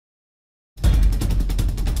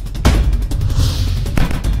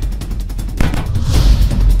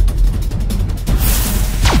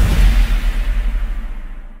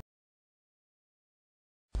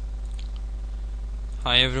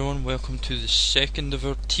Hi everyone, welcome to the second of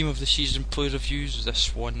our Team of the Season player reviews.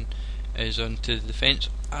 This one is onto the defence.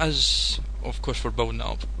 As of course we're building it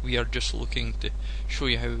up, we are just looking to show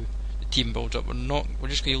you how the team builds up. We're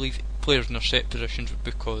just going to leave players in their set positions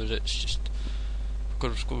because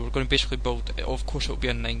we're going to basically build. Of course it'll be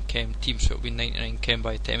a 9 chem team, so it'll be 99 chem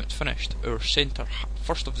by the time it's finished. Our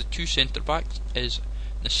first of the two centre backs is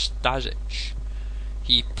Nastasic.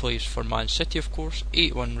 He plays for Man City, of course.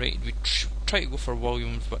 81 rated. We try to go for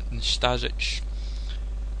Williams, but Nastasic,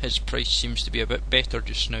 his price seems to be a bit better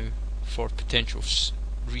just now for potential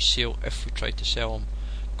resale if we try to sell him,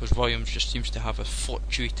 because Williams just seems to have a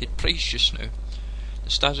fluctuated price just now.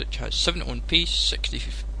 Nastasic has 71 pace,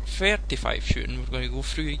 35 shooting. We're going to go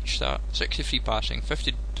through each stat: 63 passing,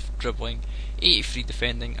 50 dribbling, 83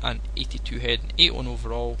 defending, and 82 heading. 81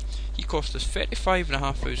 overall. He cost us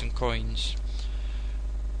 35,500 coins.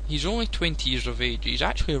 He's only 20 years of age. He's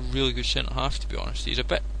actually a really good centre half, to be honest.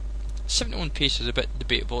 71 pace is a bit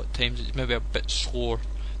debatable at times. It's maybe a bit slower,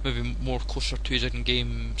 maybe more closer to his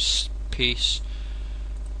in-game pace.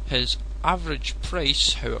 His average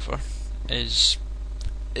price, however, is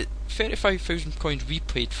 35,000 coins we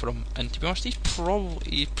paid for him, and to be honest, he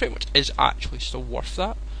pretty much is actually still worth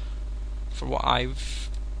that for what I've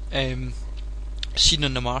seen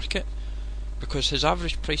in the market. Because his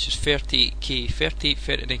average price is 38k,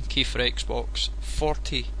 39k for Xbox,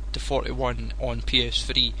 40 to 41 on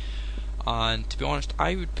PS3, and to be honest,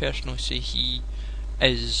 I would personally say he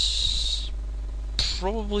is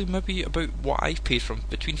probably maybe about what I've paid for him.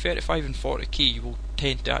 Between 35 and 40k you will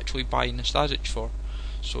tend to actually buy Nastasic for,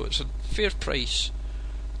 so it's a fair price,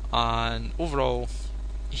 and overall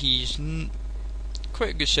he's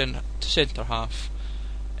quite a good centre half.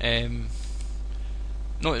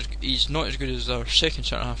 He's not as good as our second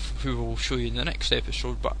centre half, who we'll show you in the next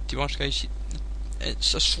episode, but to be honest guys,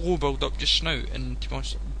 it's a slow build up just now, and to be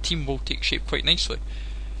honest, the team will take shape quite nicely,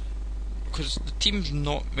 because the team's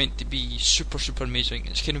not meant to be super amazing.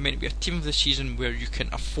 It's kind of meant to be a team of the season where you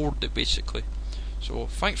can afford it basically. So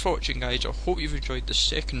thanks for watching guys, I hope you've enjoyed the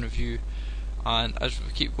second review, and as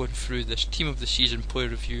we keep going through this team of the season player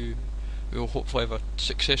review, we will hopefully have a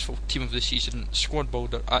successful team of the season squad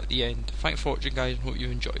builder at the end. Thanks for watching guys, and hope you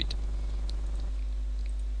enjoyed.